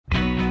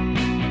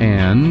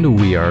And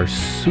we are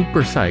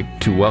super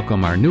psyched to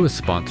welcome our newest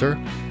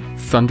sponsor,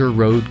 Thunder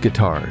Road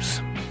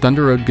Guitars.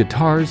 Thunder Road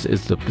Guitars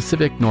is the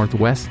Pacific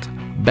Northwest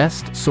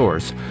best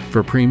source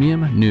for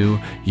premium, new,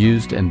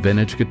 used, and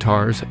vintage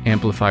guitars,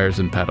 amplifiers,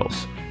 and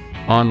pedals.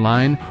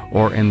 Online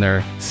or in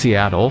their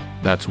Seattle,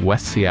 that's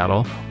West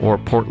Seattle, or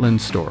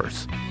Portland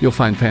stores. You'll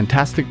find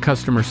fantastic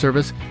customer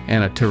service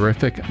and a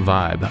terrific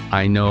vibe.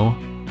 I know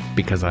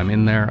because I'm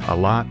in there a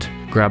lot.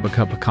 Grab a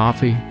cup of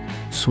coffee,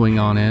 swing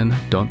on in,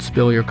 don't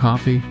spill your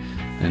coffee,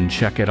 and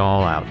check it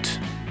all out.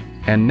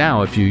 And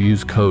now if you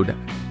use code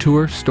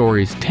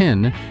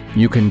TourStories10,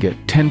 you can get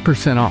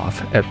 10%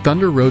 off at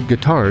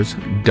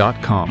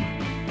thunderroadguitars.com.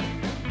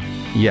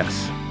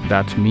 Yes,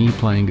 that's me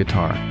playing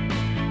guitar.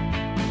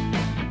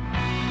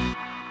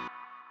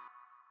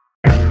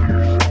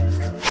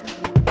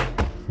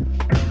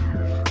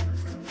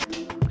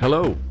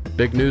 Hello,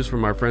 big news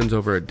from our friends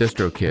over at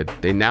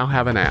DistroKid. They now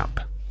have an app.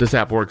 This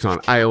app works on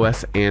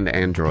iOS and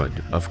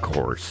Android, of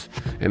course,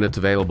 and it's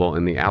available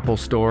in the Apple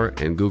Store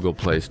and Google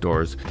Play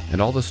stores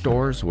and all the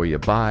stores where you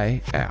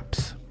buy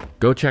apps.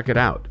 Go check it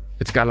out.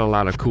 It's got a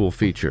lot of cool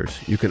features.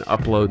 You can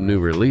upload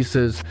new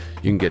releases.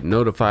 You can get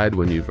notified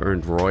when you've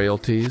earned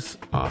royalties.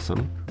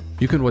 Awesome.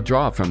 You can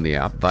withdraw from the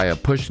app via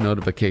push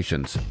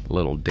notifications. A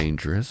little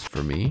dangerous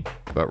for me,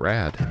 but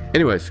rad.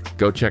 Anyways,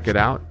 go check it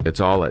out. It's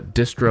all at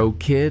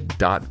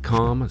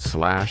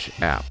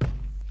distrokid.com/app.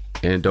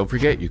 And don't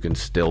forget, you can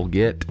still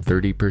get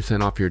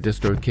 30% off your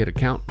DistroKid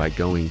account by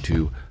going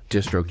to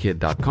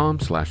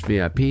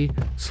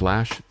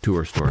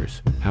distrokid.com/VIP/tour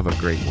stories. Have a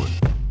great one.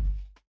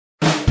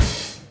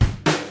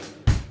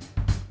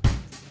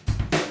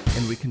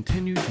 And we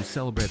continue to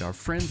celebrate our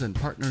friends and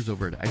partners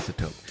over at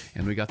iZotope,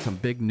 and we got some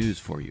big news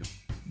for you.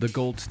 The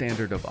gold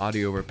standard of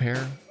audio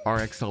repair,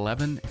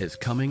 RX11, is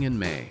coming in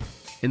May.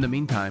 In the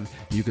meantime,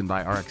 you can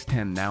buy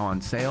RX10 now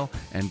on sale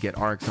and get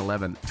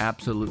RX11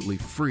 absolutely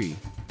free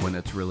when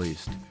it's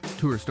released.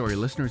 Tour Story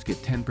listeners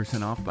get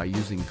 10% off by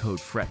using code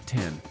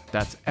FRET10.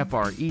 That's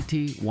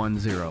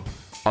FRET10.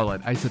 All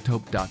at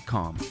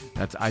iZotope.com.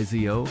 That's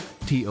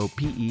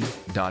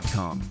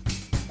IZOTOPE.com.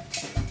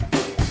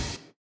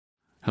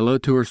 Hello,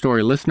 Tour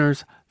Story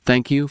listeners.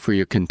 Thank you for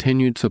your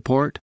continued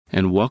support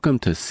and welcome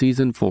to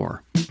Season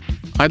 4.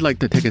 I'd like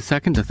to take a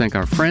second to thank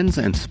our friends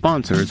and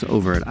sponsors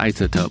over at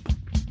iZotope.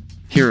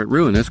 Here at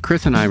Ruinous,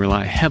 Chris and I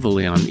rely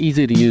heavily on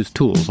easy-to-use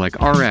tools like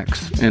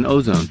RX and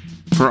Ozone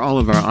for all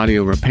of our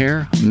audio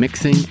repair,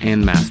 mixing,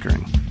 and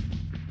mastering.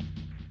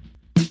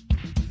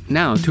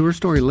 Now, Tour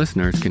Story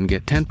listeners can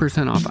get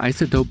 10% off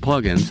iZotope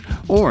plugins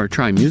or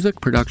try Music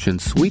Production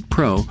Suite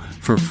Pro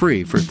for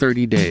free for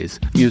 30 days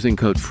using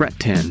code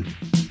FRET10.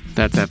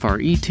 That's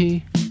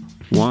FRET10.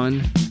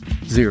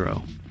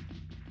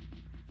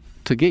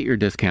 To get your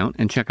discount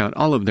and check out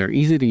all of their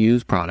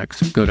easy-to-use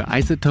products, go to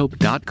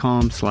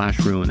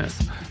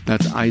iZotope.com/ruinous.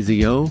 That's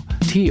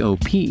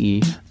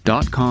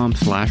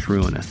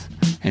IZOTOPE.com/ruinous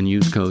and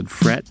use code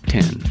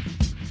FRET10.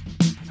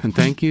 And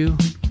thank you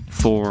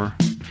for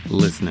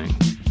listening.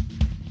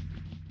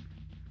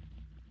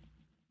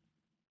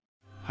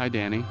 Hi,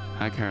 Danny.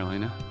 Hi,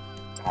 Carolina.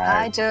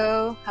 Hi,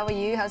 Joe. How are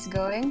you? How's it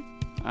going?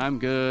 I'm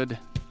good.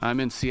 I'm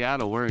in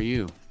Seattle. Where are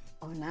you?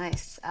 Oh,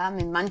 nice. I'm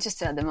in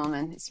Manchester at the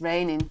moment. It's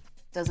raining.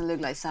 Doesn't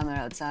look like summer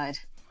outside.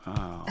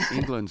 Oh,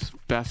 England's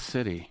best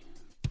city.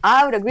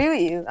 I would agree with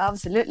you.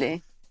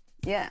 Absolutely.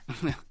 Yeah.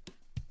 How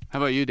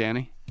about you,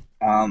 Danny?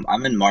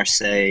 I'm in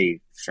Marseille,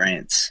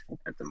 France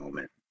at the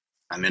moment.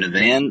 I'm in a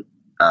van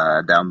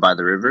down by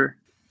the river.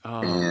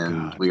 Oh,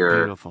 and God,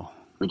 beautiful.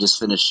 We just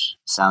finished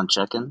sound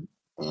checking,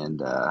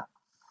 and I'm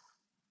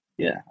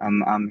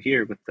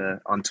here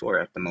on tour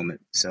at the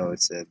moment. So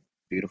it's a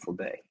beautiful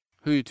day.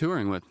 Who are you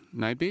touring with?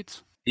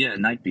 Nightbeats? Yeah,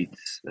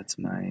 Nightbeats. That's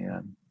my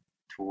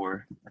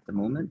tour at the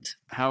moment.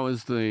 How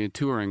is the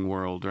touring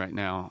world right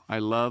now? I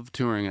love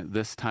touring at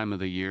this time of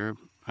the year.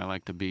 I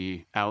like to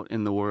be out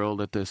in the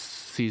world at this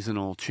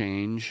seasonal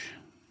change.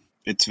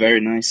 It's very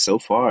nice so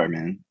far,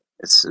 man.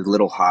 It's a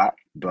little hot,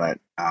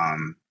 but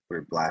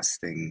we're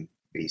blasting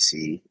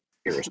AC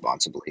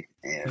irresponsibly.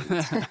 And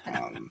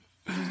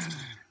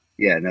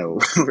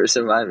we're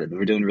surviving.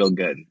 We're doing real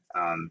good.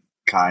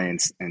 Kai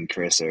and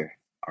Chris are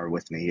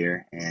with me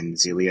here, and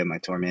Zelia, my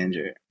tour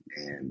manager,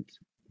 and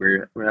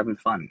we're having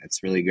fun.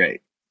 It's really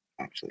great,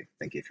 actually.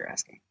 Thank you for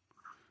asking.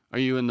 Are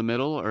you in the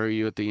middle, or are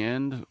you at the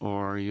end,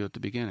 or are you at the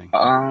beginning?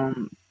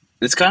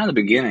 It's kind of the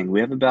beginning.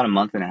 We have about a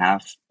month and a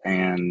half,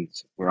 and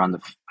we're I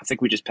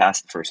think we just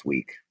passed the first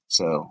week,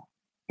 so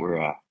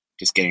we're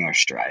just getting our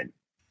stride.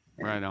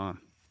 Right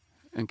on.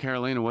 And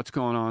Carolina, what's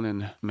going on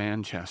in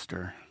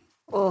Manchester?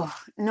 Oh,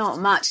 not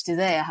much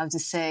today, I have to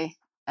say.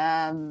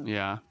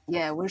 Yeah,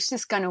 we're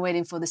just kind of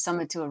waiting for the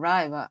summer to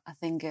arrive. I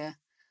think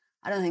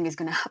I don't think it's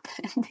going to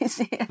happen this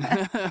year.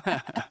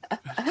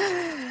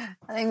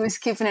 I think we're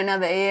skipping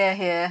another year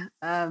here.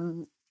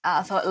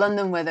 I thought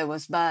London weather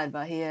was bad,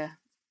 but here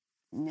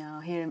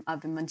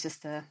up in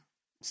Manchester,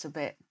 it's a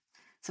bit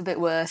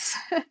worse.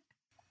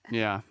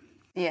 Yeah.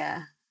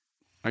 Yeah.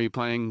 Are you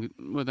playing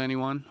with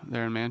anyone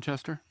there in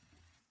Manchester?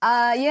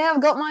 Yeah,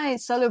 I've got my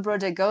solo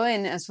project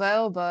going as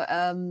well, but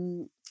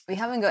we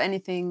haven't got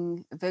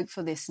anything booked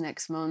for this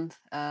next month.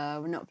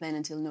 We're not playing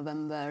until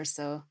November,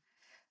 so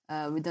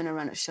we've done a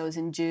run of shows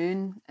in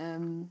June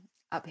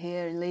up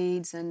here in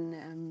Leeds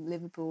and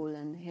Liverpool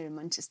and here in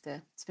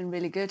Manchester. It's been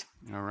really good.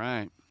 All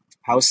right.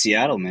 How's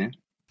Seattle, man?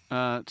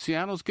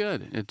 Seattle's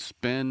good. It's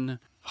been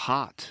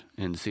hot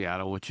in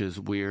Seattle, which is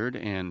weird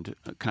and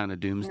kind of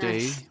doomsday.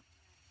 Nice.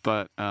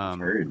 But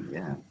Heard,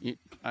 yeah.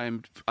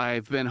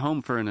 I've been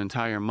home for an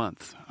entire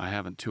month. I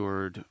haven't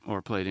toured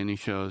or played any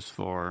shows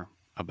for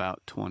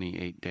about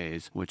 28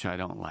 days, which I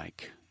don't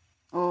like.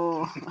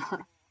 Oh,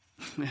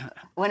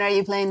 when are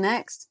you playing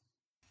next?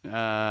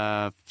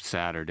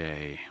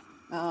 Saturday.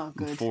 Oh,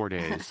 good. 4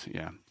 days.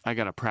 Yeah, I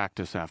got to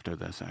practice after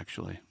this.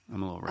 Actually,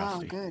 I'm a little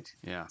rusty. Oh, good.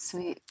 Yeah.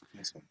 Sweet.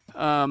 Nice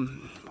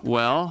one.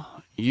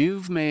 Well,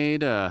 you've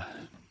made a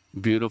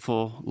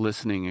beautiful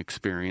listening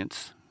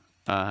experience.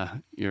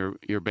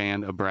 Your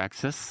band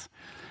Abraxas,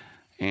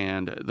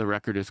 and the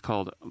record is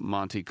called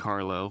Monte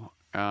Carlo.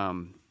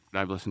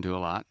 I've listened to a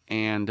lot,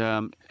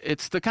 and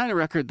it's the kind of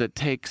record that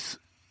takes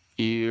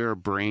your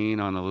brain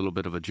on a little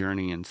bit of a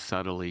journey and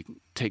subtly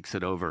takes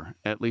it over.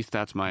 At least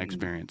that's my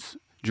experience.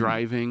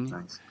 Driving,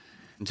 Nice.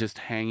 just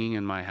hanging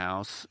in my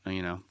house,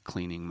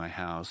 cleaning my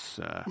house.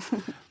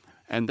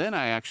 And then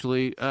I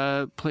actually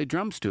played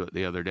drums to it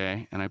the other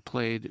day, and I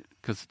played,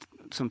 because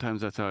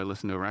sometimes that's how I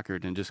listen to a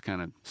record, and just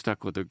kind of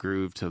stuck with the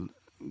groove to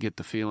get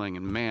the feeling,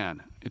 and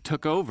man, it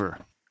took over.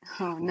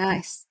 Oh,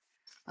 nice.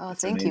 Oh,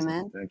 That's thank you,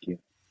 amazing. man. Thank you.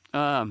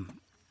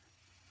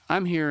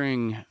 I'm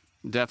hearing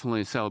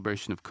definitely a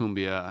celebration of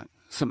cumbia,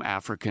 some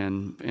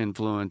African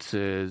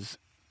influences,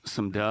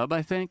 some dub,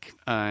 I think,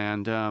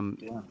 and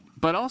Yeah.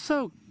 but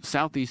also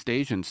Southeast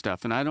Asian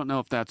stuff. And I don't know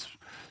if that's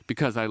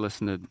because I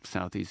listen to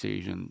Southeast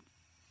Asian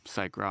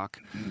psych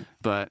rock,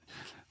 but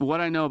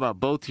what I know about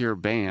both your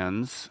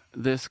bands,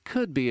 this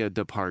could be a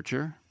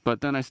departure.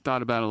 But then I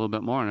thought about it a little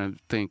bit more, and I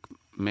think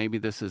maybe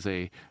this is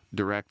a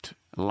direct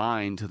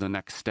line to the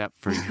next step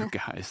for you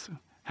guys.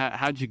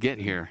 How'd you get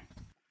here?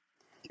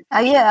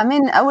 Yeah, I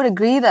mean, I would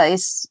agree that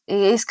it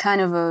is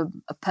kind of a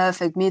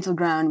perfect middle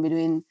ground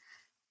between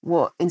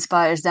what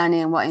inspires Danny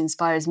and what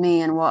inspires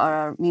me and what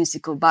our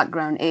musical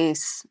background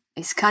is.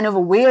 It's kind of a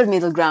weird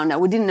middle ground that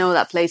we didn't know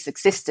that place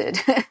existed.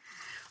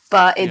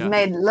 But it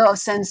made a lot of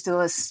sense to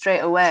us straight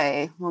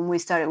away when we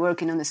started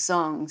working on the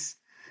songs.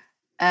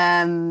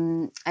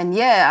 And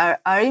yeah,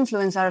 our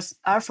influences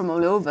are from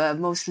all over.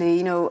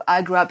 Mostly,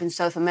 I grew up in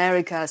South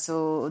America,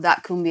 so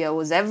that cumbia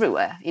was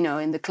everywhere.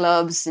 In the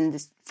clubs, in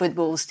the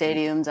football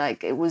stadiums,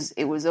 like it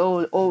was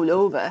all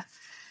over.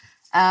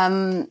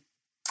 And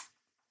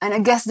I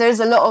guess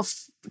there's a lot of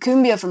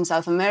cumbia from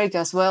South America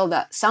as well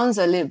that sounds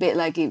a little bit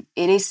like it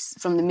is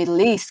from the Middle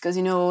East, because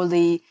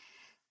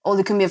all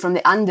the cumbia from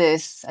the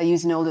Andes are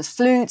using all those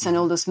flutes and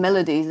all those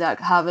melodies that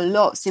have a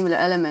lot of similar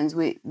elements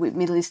with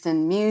Middle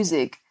Eastern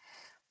music.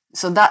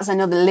 So that's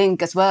another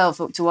link as well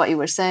to what you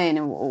were saying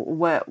and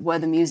where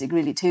the music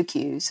really took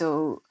you.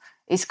 So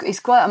it's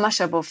quite a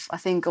mashup of, I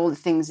think, all the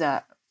things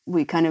that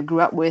we kind of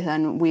grew up with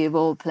and we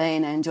evolved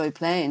playing and enjoy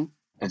playing.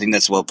 I think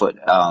that's well put.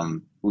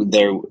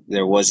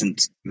 There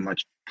wasn't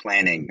much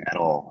planning at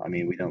all. I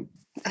mean, we don't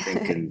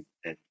think in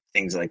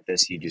things like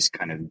this. You just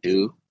kind of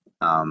do.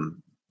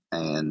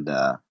 And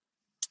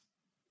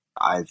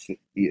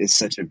it's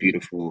such a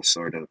beautiful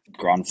sort of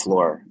ground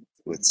floor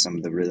with some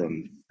of the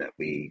rhythm that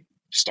we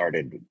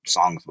started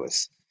songs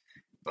with.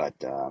 But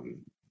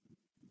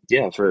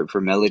yeah,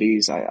 for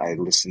melodies, I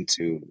listen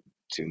to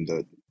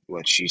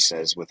what she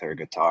says with her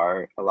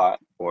guitar a lot,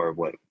 or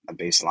what a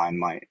bass line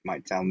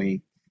might tell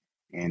me,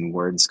 and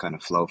words kind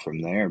of flow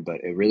from there.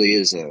 But it really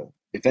is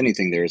if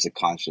anything, there is a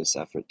conscious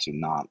effort to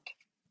not,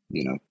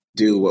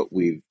 do what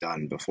we've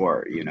done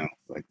before.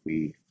 Like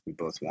we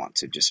both want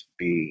to just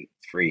be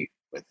free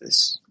with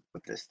this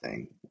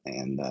thing,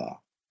 and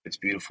it's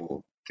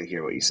beautiful to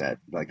hear what you said,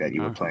 like that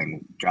you were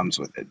playing drums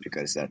with it,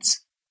 because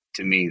that's,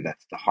 to me,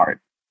 that's the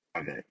heart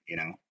of it.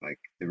 Like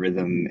the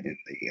rhythm and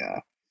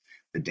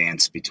the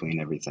dance between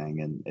everything,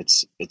 and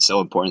it's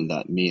so important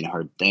that me and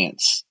her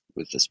dance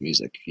with this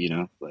music,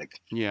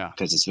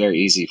 because it's very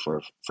easy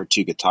for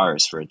two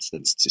guitarists, for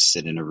instance, to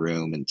sit in a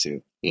room and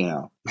to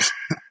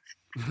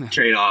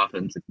trade off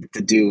and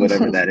to do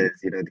whatever that is,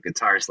 the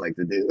guitarists like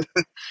to do.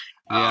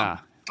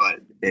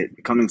 But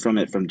coming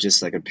from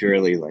just like a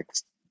purely like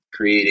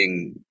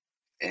creating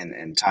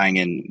and tying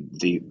in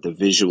the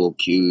visual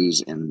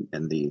cues and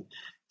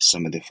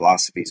some of the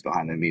philosophies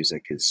behind the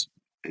music is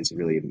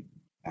really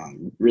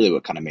really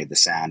what kind of made the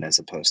sound, as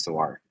opposed to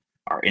our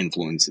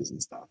influences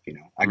and stuff.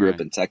 I grew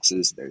up in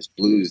Texas. There's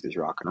blues, there's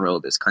rock and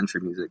roll, there's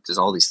country music, there's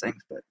all these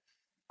things, but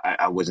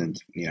I wasn't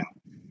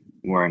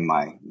wearing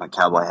my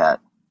cowboy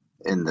hat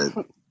in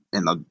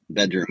the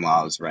bedroom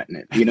while I was renting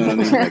it. You know what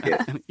I mean?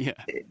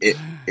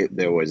 Like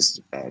there was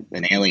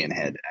an alien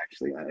head,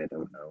 actually. I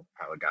don't know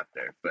how it got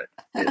there, but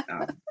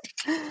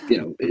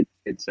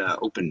it's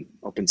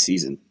open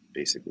season,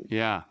 basically.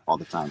 Yeah. All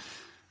the time.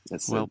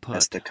 That's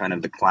put. The kind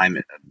of the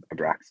climate of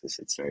Abraxas.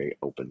 It's very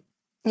open.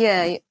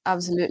 Yeah,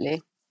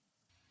 absolutely.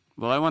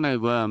 Well, I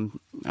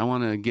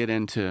want to get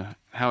into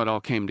how it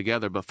all came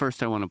together, but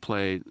first I want to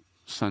play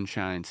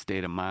Sunshine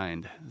State of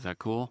Mind. Is that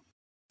cool?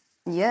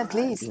 Yeah,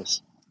 please.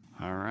 Yes.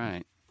 All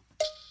right.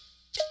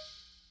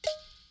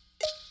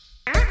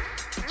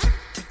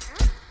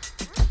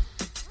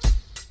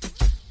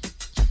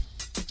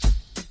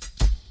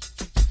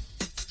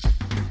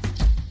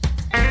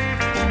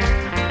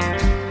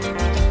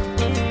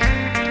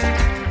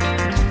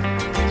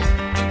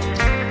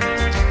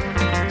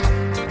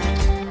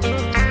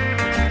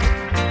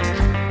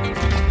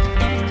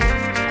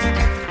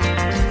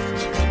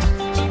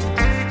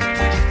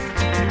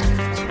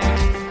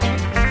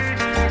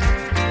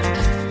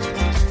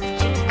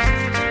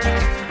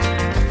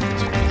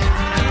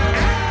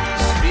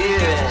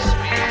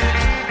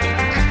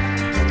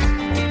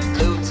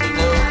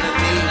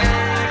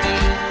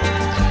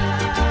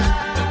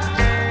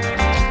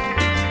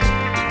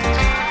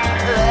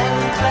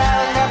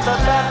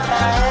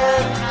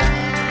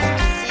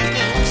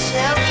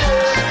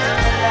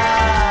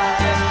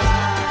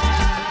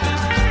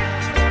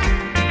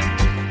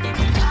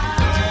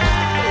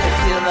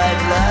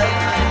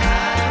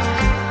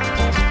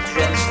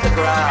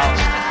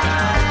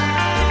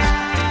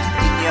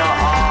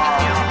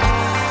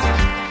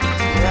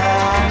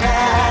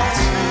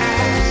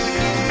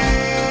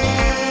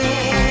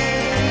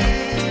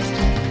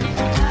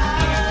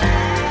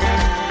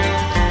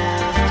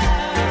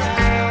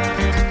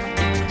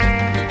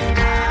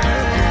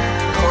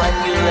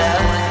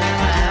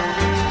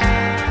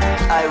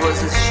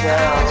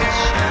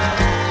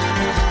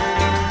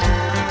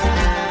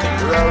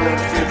 Rolling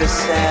through the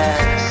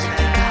sand,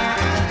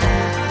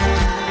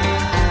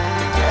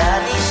 I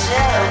need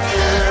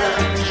shelter.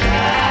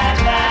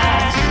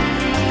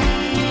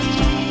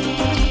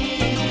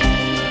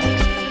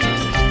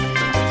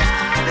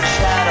 The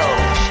shadow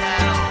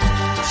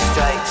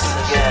strikes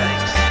again.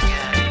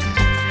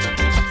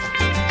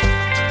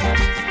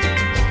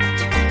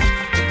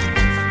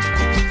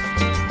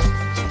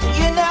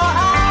 You know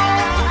I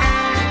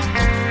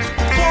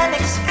can't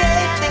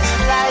escape this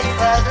life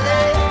I've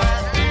lived.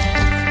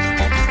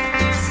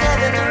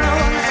 7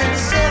 rooms and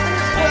 7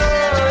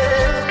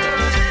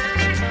 floors.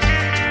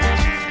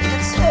 You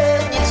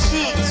turn your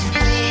cheek to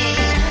me,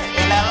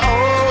 and I'll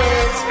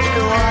always be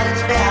the one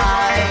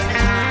behind.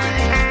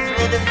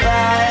 Maybe 5,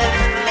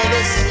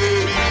 maybe 6.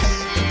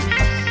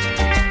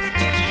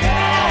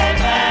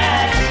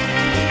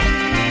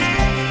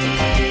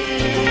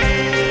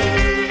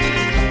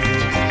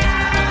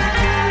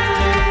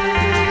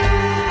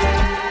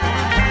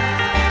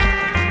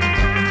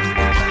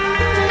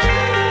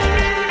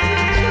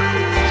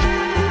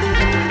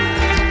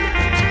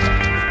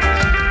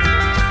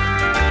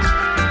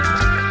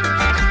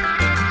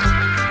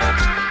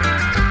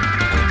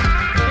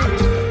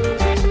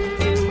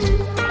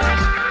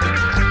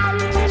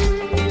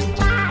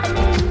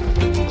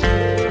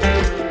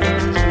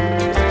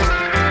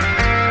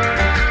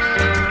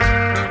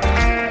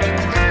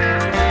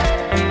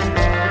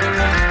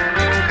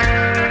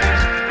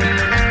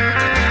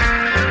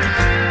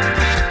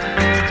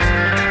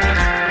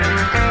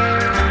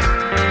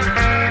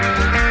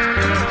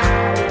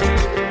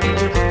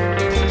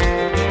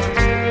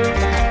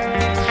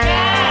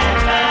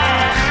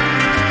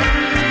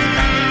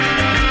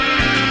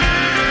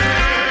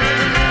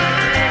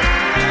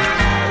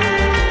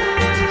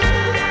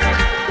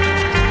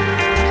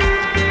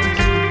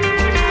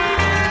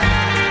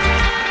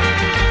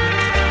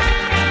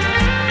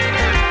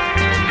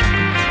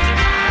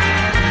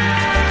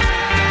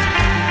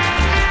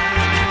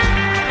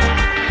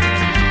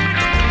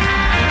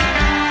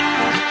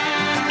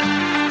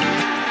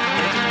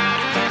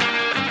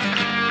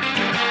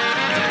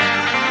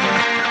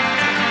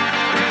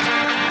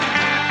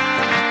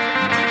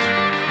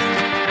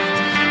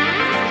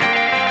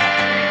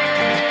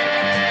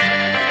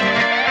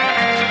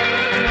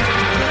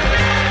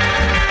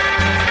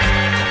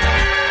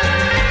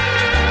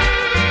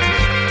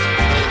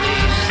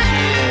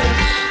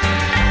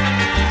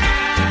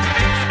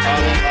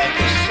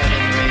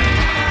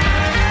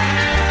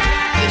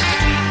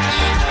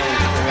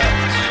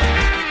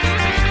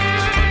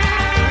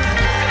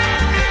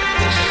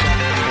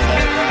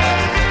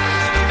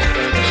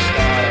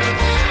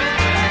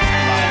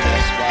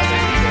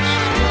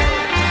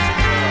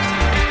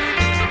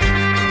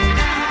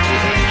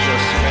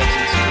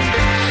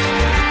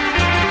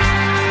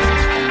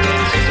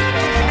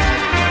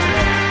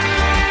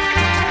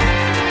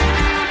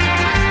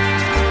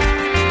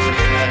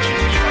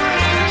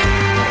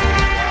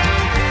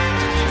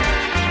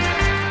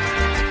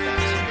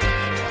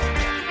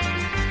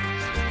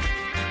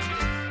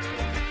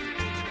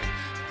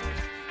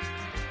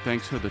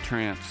 Thanks for the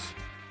trance.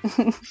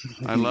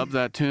 I love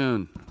that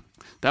tune.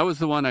 That was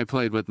the one I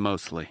played with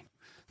mostly.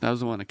 That was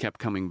the one I kept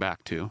coming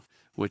back to,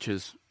 which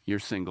is your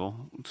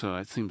single. So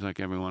it seems like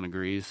everyone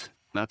agrees.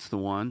 That's the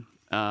one.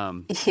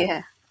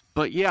 Yeah.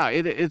 But yeah,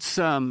 it's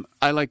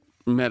I like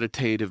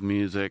meditative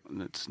music.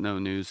 It's no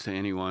news to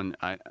anyone.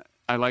 I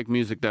like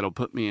music that'll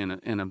put me in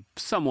a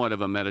somewhat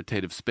of a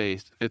meditative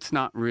space. It's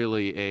not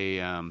really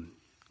a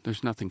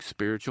There's nothing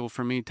spiritual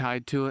for me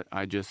tied to it.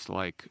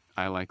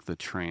 I like the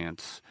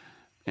trance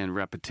and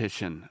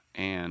repetition.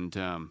 And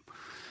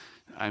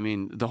I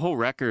mean, the whole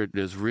record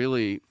is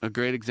really a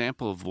great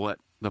example of what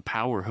the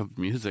power of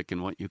music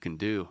and what you can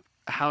do.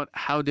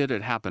 How did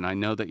it happen? I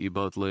know that you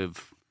both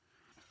live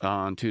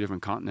on two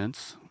different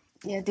continents.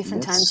 Yeah,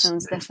 different time Yes.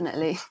 zones,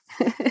 definitely.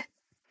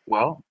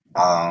 Well,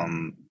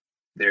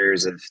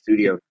 there's a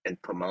studio in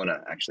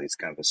Pomona. Actually, it's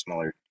kind of a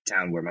smaller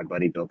town where my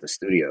buddy built a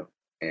studio,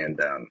 and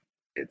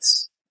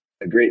it's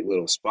a great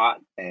little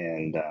spot.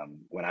 And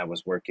when I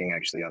was working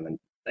actually on the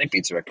Night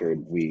Beats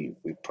record, we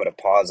put a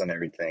pause on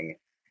everything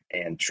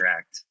and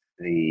tracked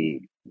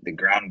the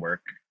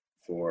groundwork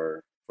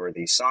for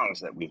these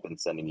songs that we've been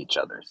sending each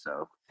other.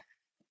 So,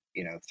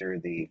 you know, through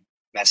the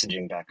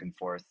messaging back and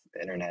forth, the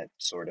internet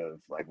sort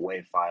of like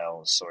wave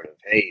files, sort of,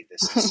 hey,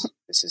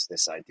 this is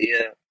this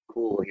idea,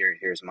 cool.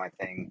 Here's my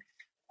thing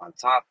on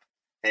top.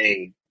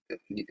 Hey,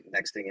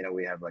 next thing you know,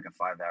 we have like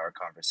a 5-hour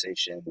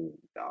conversation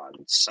on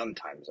some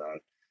time zone,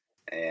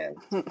 and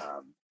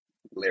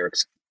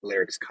lyrics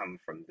come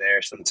from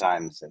there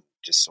sometimes, and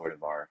just sort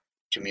of our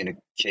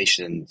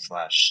communication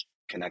slash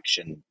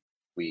connection.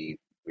 We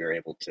are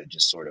able to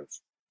just sort of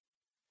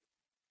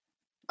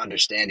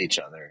understand each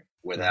other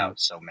without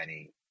so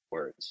many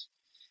words.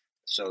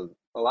 So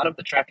a lot of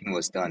the tracking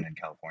was done in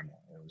California.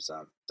 It was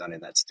done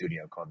in that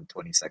studio called the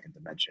 22nd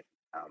Dimension.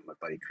 My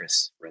buddy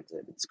Chris runs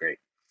it. It's great.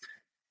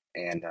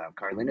 And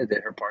Carlina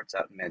did her parts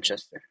out in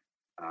Manchester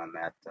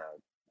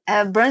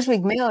at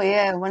Brunswick Mill,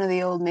 yeah, one of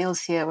the old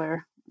mills here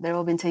where they've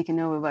all been taken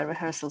over by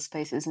rehearsal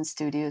spaces and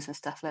studios and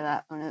stuff like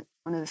that. One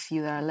of the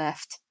few that are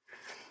left.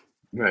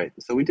 right.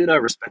 So we did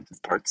our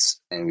respective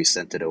parts, and we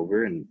sent it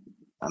over, and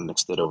I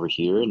mixed it over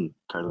here, and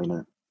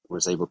Carlina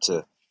was able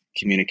to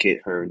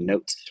communicate her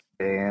notes,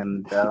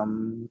 and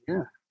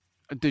yeah.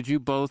 Did you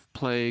both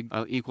play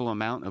an equal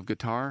amount of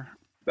guitar?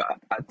 But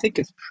I think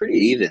it's pretty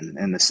even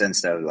in the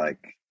sense that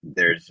like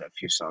there's a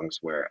few songs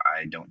where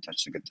I don't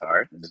touch the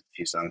guitar. There's a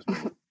few songs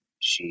where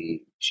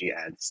she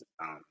adds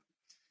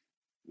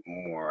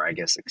more, I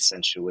guess,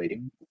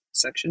 accentuating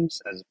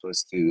sections as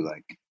opposed to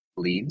like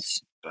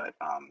leads. But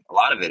a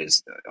lot of it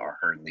are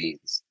her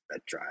leads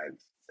that drive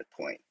the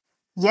point.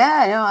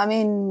 Yeah, no, I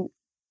mean,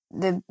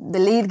 the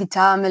lead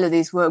guitar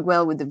melodies work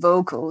well with the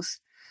vocals,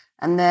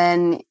 and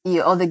then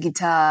your other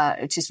guitar,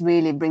 it just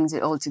really brings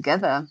it all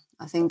together.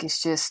 I think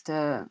it's just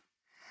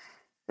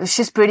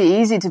pretty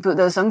easy to put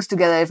those songs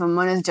together. If I'm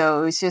honest,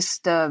 Joe, it's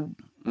just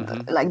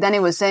like Danny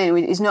was saying,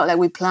 it's not like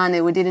we planned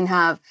it. We didn't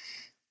have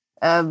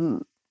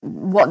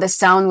what the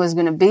sound was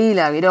going to be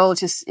like. It all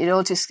just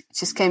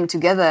came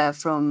together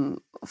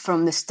from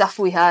the stuff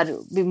we had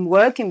been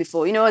working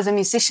before. You know, as a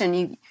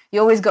musician,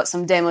 you always got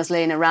some demos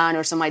laying around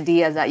or some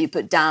ideas that you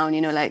put down, you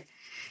know, like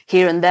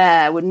here and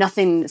there with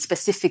nothing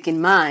specific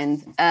in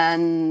mind.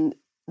 And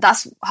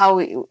that's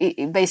how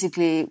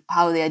basically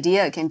how the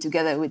idea came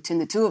together between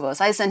the two of us.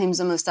 I sent him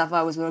some of the stuff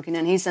I was working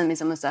on. He sent me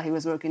some of the stuff he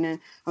was working on. And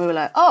we were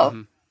like,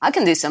 oh, I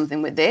can do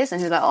something with this. And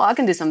he was like, oh, I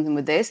can do something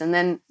with this. And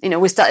then, you know,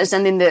 we started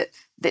sending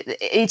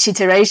each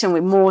iteration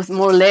with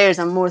more layers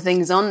and more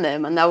things on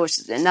them. And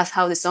that's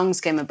how the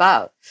songs came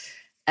about.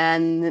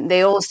 And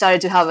they all started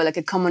to have like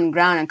a common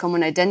ground and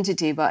common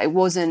identity, but it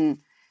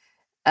wasn't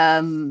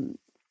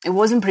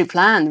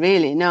pre-planned,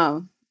 really.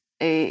 No,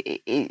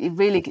 it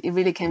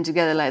really came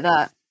together like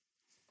that.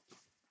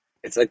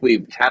 It's like we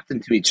tapped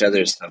into each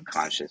other's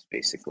subconscious,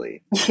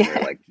 basically. And Yeah.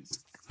 we're like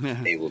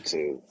able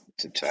to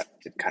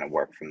kind of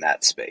work from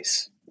that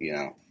space, you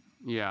know.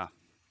 Yeah.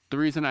 The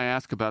reason I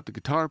ask about the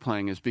guitar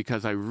playing is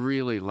because I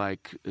really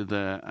like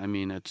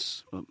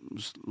it's a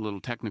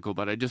little technical,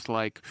 but I just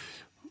like,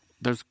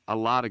 there's a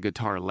lot of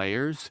guitar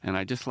layers, and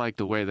I just like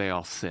the way they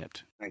all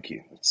sit. Thank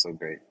you. It's so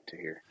great to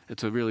hear.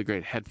 It's a really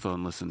great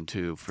headphone listen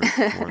to for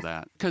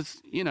that.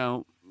 Because, you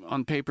know,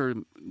 on paper,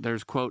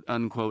 there's quote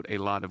unquote a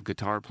lot of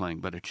guitar playing,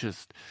 but it's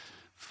just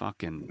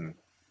fucking,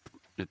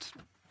 it's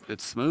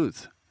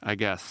smooth, I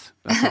guess.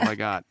 That's all I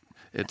got.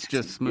 It's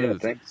just Yeah,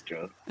 smooth. thanks,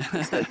 Joe.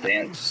 It's that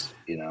dance,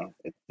 you know.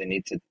 They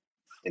need to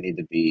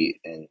be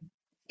in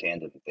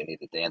tandem. They need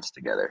to dance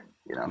together,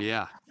 you know.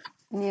 Yeah.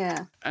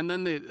 Yeah. And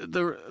then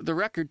the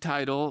record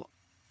title,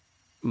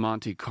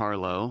 Monte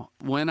Carlo.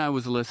 When I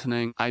was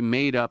listening, I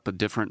made up a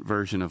different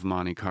version of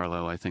Monte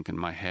Carlo, I think, in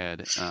my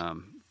head.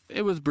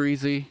 It was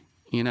breezy,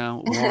 you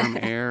know, warm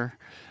air,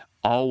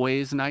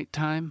 always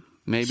nighttime,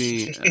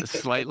 maybe a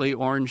slightly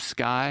orange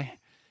sky.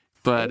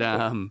 But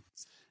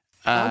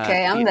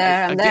Okay, I'm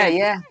there,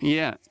 yeah.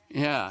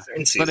 Yeah.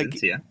 Certain But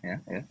seasons, yeah.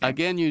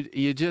 again,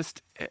 you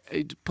just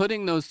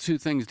putting those two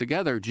things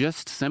together,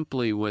 just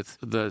simply with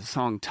the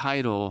song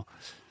title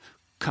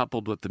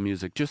coupled with the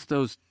music, just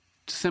those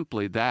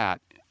simply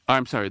that.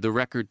 I'm sorry, the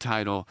record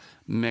title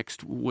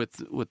mixed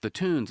with the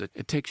tunes,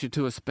 it takes you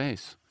to a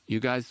space.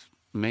 You guys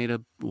made a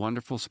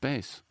wonderful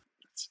space.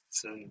 It's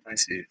so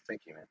nice of you.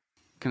 Thank you, man.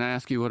 Can I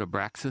ask you what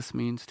Abraxas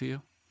means to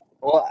you?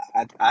 Well,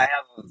 I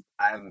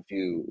have a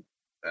few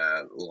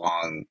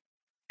long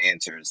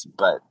answers,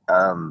 but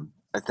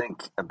I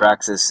think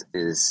Abraxas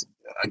is,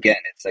 again,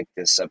 it's like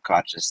this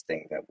subconscious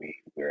thing that we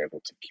we were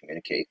able to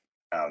communicate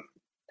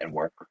and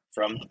work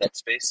from that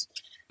space.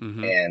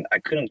 Mm-hmm. And I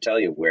couldn't tell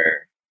you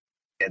where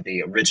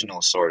the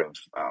original sort of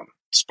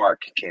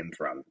spark came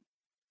from.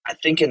 I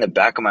think in the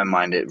back of my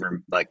mind,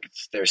 like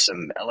there's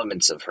some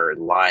elements of her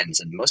lines,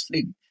 and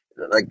mostly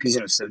like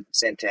because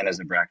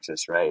Santana's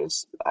Abraxas, right?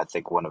 Is I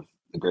think one of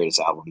the greatest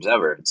albums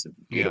ever. It's a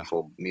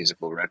beautiful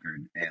musical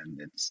record, and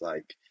it's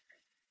like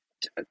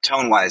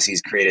tone wise,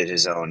 he's created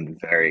his own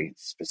very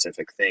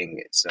specific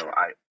thing. So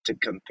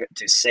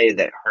to say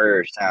that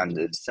her sound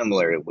is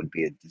similar, it would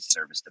be a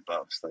disservice to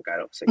both. Like I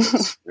don't think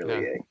it's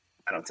really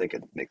I don't think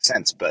it makes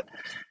sense, but.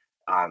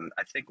 I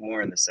think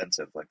more in the sense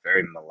of like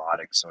very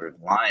melodic sort of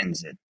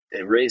lines. It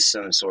raised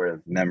some sort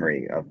of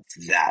memory of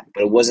that,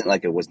 but it wasn't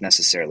like it was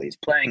necessarily his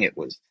playing. It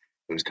was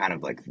kind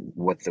of like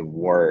what the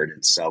word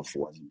itself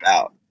was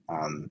about.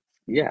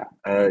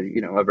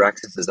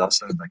 Abraxas is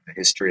also like the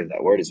history of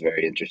that word is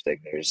very interesting.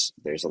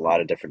 There's a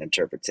lot of different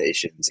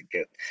interpretations.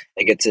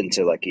 It gets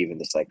into like even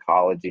the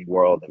psychology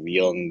world of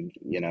Jung.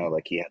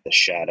 Like he had the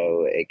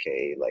shadow,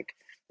 aka like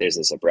there's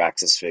this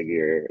Abraxas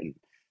figure and.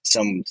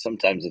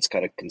 Sometimes it's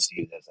kind of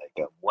conceived as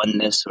like a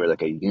oneness or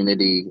like a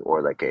unity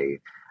or like a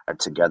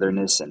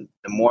togetherness. And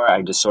the more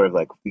I just sort of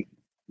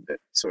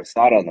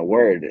thought on the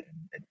word, it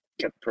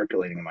kept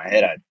percolating in my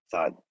head. I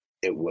thought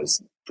it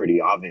was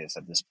pretty obvious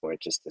at this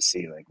point just to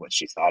see like what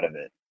she thought of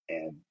it.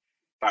 And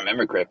if I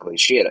remember correctly,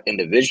 she'd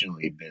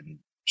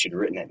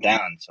written it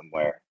down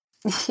somewhere.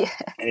 Yeah.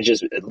 And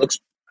it looks,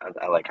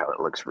 I like how it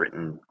looks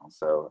written.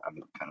 Also, I'm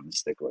kind of a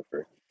stickler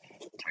for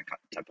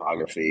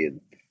typography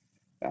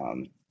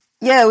and,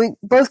 yeah, we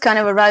both kind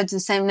of arrived at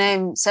the same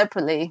name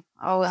separately.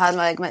 I had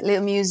like my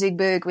little music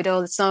book with all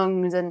the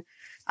songs, and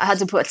I had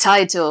to put a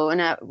title.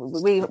 And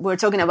we were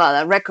talking about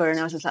that record, and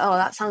I was just like, "Oh,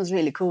 that sounds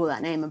really cool,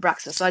 that name,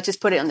 Abraxas." So I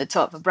just put it on the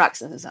top,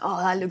 Abraxas. I was like, "Oh,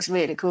 that looks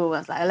really cool." I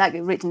was like, "I like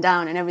it written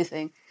down and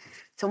everything."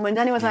 So when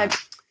Danny was like,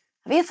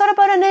 "Have you thought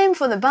about a name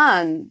for the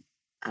band?"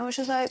 I was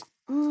just like,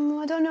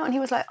 "I don't know." And he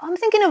was like, "I'm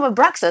thinking of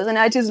Abraxas," and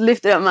I just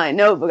lifted up my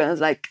notebook and I was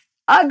like,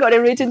 "I got it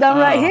written down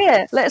right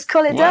here. Let's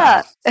call it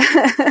that."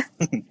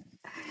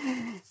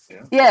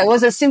 Yeah, it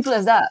was as simple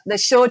as that. The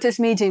shortest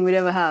meeting we'd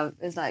ever have.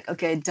 It's like,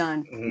 okay,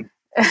 done. Mm-hmm.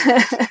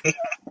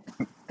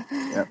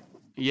 Yep.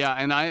 Yeah,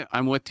 and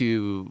I'm with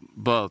you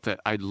both.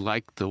 I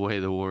like the way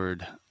the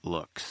word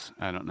looks.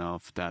 I don't know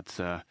if that's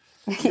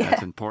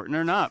important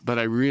or not, but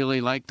I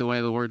really like the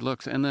way the word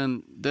looks. And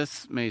then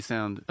this may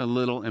sound a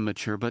little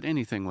immature, but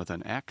anything with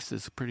an X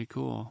is pretty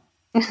cool.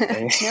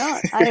 No,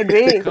 I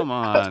agree. Come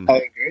on.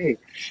 I agree.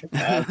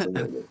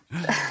 Absolutely.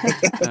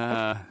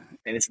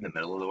 And it's in the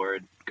middle of the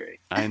word. Great.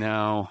 I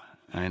know.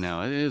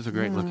 It is a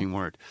great looking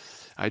word.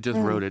 I just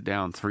wrote it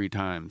down 3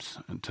 times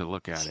to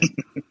look at it.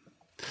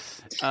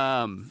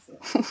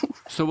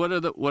 So what are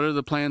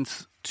the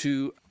plans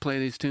to play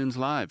these tunes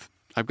live?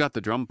 I've got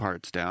the drum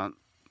parts down.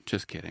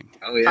 Just kidding.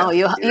 Oh yeah.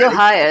 Oh, you're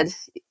hired.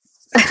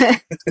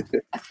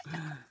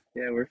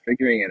 Yeah, we're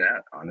figuring it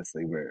out.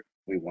 Honestly,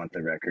 we want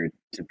the record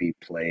to be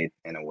played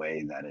in a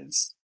way that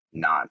is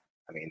not.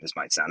 I mean, this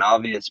might sound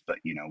obvious, but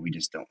we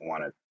just don't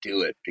want to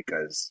do it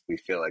because we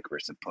feel like we're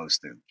supposed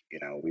to.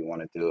 We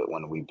want to do it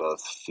when we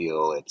both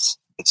feel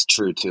it's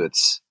true to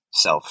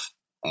itself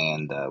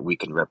and we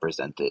can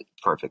represent it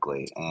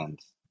perfectly. And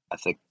I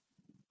think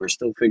we're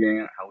still figuring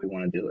out how we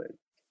want to do it.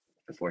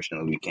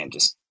 Unfortunately, we can't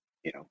just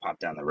pop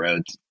down the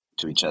road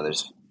to each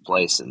other's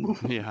place and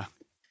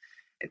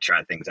and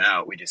try things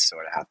out. We just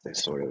sort of have to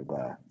sort of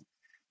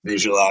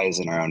visualize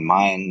in our own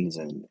minds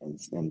and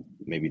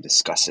maybe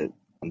discuss it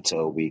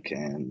until we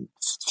can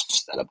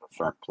set up a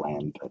firm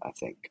plan. But I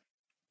think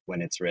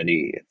when it's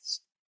ready,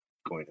 it's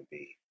going to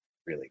be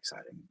really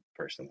exciting,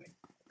 personally.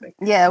 I think.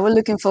 Yeah, we're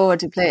looking forward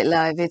to play it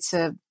live. It's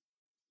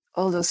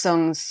all those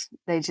songs,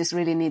 they just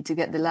really need to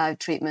get the live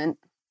treatment.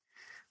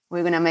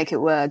 We're going to make it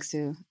work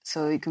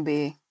so it can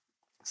be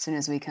as soon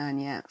as we can,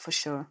 yeah, for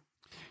sure.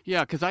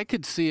 Yeah, because I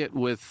could see it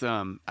with,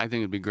 I think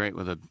it'd be great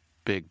with a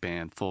big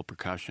band, full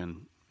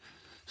percussion,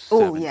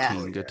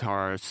 17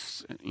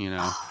 guitars,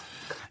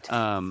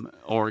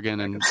 organ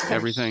and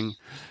everything.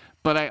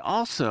 But I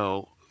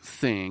also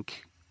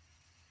think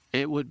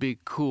it would be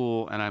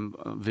cool, and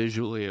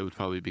visually it would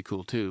probably be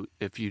cool too,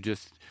 if you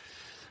just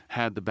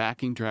had the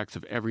backing tracks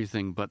of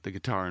everything but the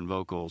guitar and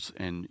vocals,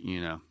 and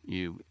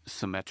you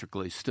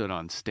symmetrically stood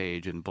on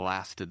stage and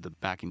blasted the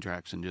backing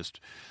tracks and just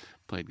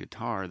played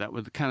guitar. That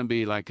would kind of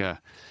be like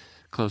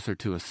closer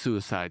to a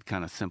Suicide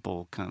kind of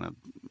simple kind of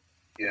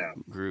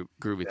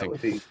groovy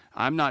thing.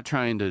 I'm not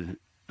trying to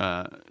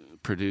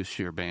produce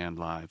your band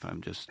live.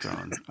 I'm just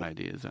throwing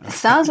ideas out. It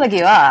sounds like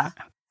you are,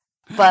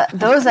 but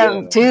those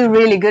are 2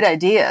 really good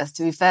ideas.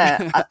 To be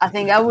fair, I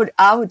think I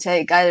would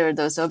take either of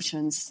those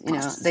options.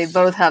 They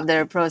both have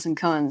their pros and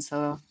cons.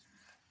 So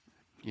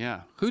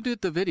yeah, who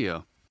did the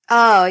video?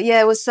 Oh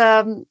yeah, it was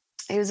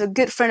a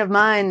good friend of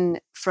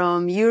mine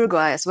from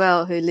Uruguay as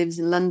well, who lives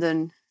in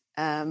London.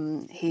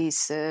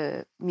 He's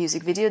a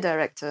music video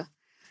director.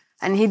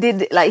 And he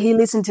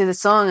listened to the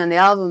song and the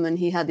album, and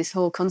he had this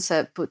whole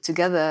concept put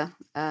together.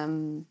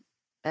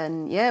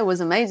 And yeah, it was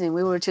amazing.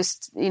 We were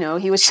just,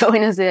 he was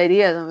showing us the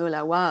ideas, and we were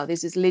like, wow,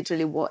 this is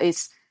literally what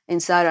is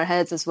inside our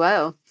heads as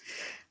well.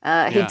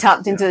 He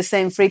tapped into the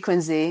same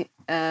frequency.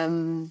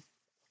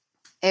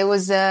 It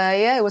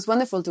was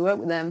wonderful to work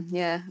with them.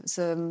 Yeah, it was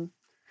a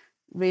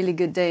really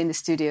good day in the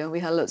studio. We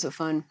had lots of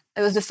fun.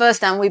 It was the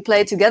first time we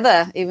played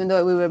together, even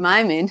though we were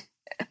miming.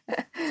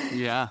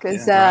 Yeah,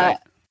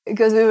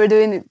 because we were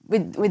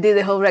we did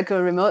the whole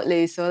record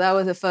remotely, so that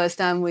was the first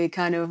time we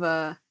kind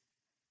of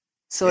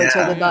saw each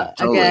other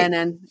again,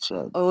 and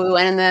we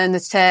went in there in the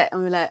set,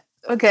 and we were like,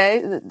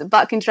 okay, the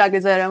backing track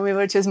is there, and we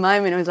were just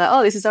miming. I was like,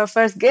 oh, this is our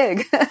first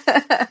gig.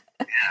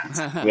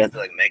 We had to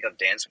like make up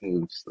dance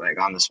moves like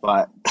on the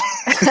spot.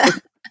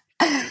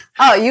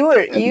 Oh, you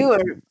were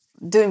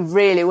doing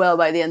really well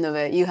by the end of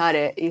it. You had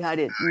it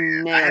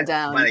nailed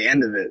down. By the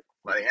end of it,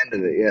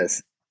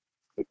 yes.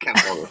 We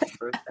kept all the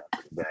first half of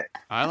the day.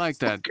 I like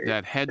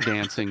that head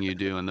dancing you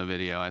do in the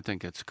video. I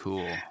think it's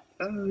cool.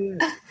 Oh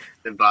yeah,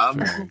 the bob.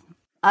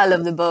 I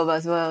love the bob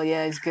as well.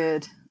 Yeah, it's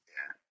good.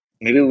 Yeah.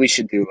 Maybe we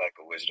should do like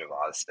a Wizard of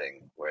Oz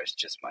thing where it's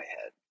just my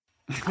head.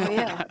 Oh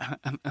yeah.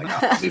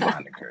 Like I'll be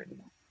behind the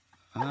curtain.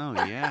 Oh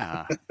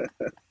yeah.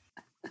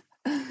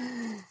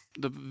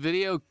 The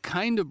video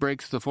kind of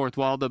breaks the fourth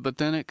wall, but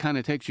then it kind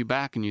of takes you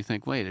back, and you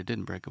think, wait, it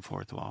didn't break a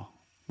fourth wall.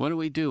 What are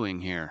we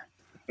doing here?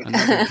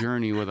 Another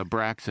journey with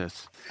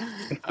Abraxas.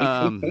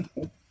 All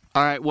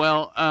right,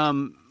 well,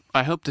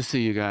 I hope to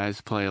see you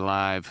guys play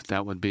live.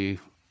 That would be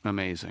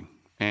amazing.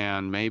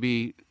 And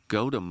maybe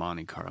go to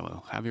Monte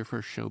Carlo. Have your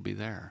first show be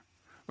there.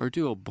 Or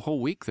do a whole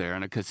week there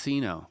in a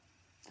casino.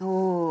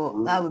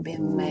 Oh, that would be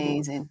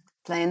amazing.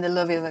 Playing the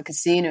lobby of a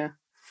casino.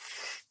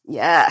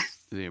 Yeah.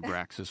 The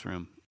Abraxas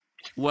room.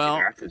 Well,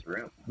 Abraxas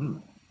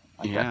room.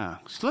 Yeah.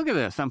 So look at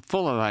this. I'm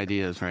full of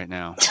ideas right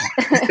now.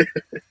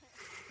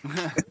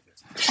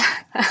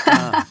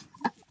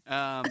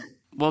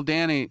 Well,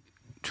 Danny,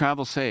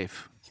 travel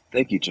safe.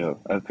 Thank you, Joe.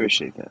 I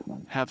appreciate that,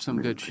 man. Have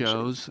some good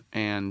shows,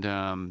 and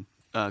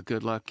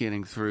good luck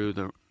getting through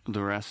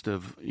the rest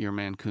of your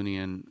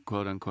Mancunian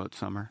quote-unquote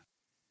summer.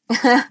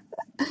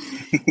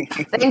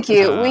 Thank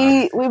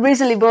you. We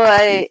recently bought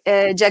a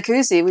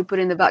jacuzzi we put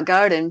in the back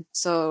garden,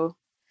 so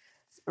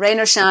rain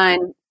or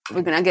shine,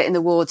 we're going to get in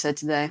the water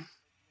today.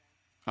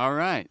 All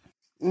right.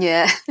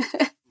 Yeah.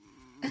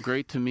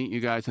 Great to meet you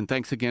guys, and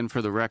thanks again for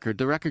the record.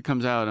 The record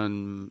comes out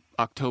on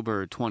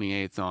October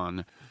 28th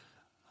on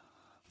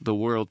the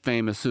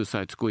world-famous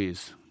Suicide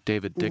Squeeze,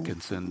 David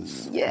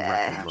Dickinson's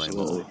record label.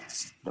 Absolutely.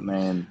 The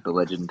man, the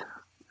legend.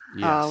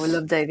 Yes. Oh, we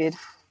love David.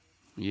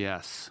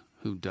 Yes,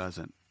 who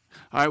doesn't?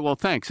 All right, well,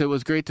 thanks. It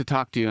was great to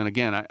talk to you, and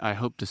again, I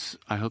hope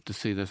to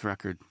see this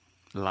record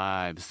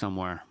live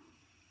somewhere.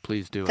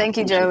 Please do. Thank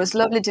you, Joe. It was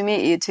lovely to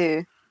meet you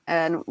too,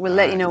 and we'll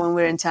let you know when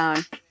we're in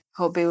town.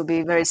 Hope it will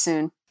be very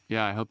soon.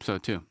 Yeah, I hope so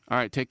too. All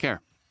right, take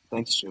care.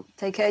 Thanks, Joe.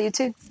 Take care, you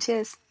too.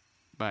 Cheers.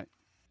 Bye.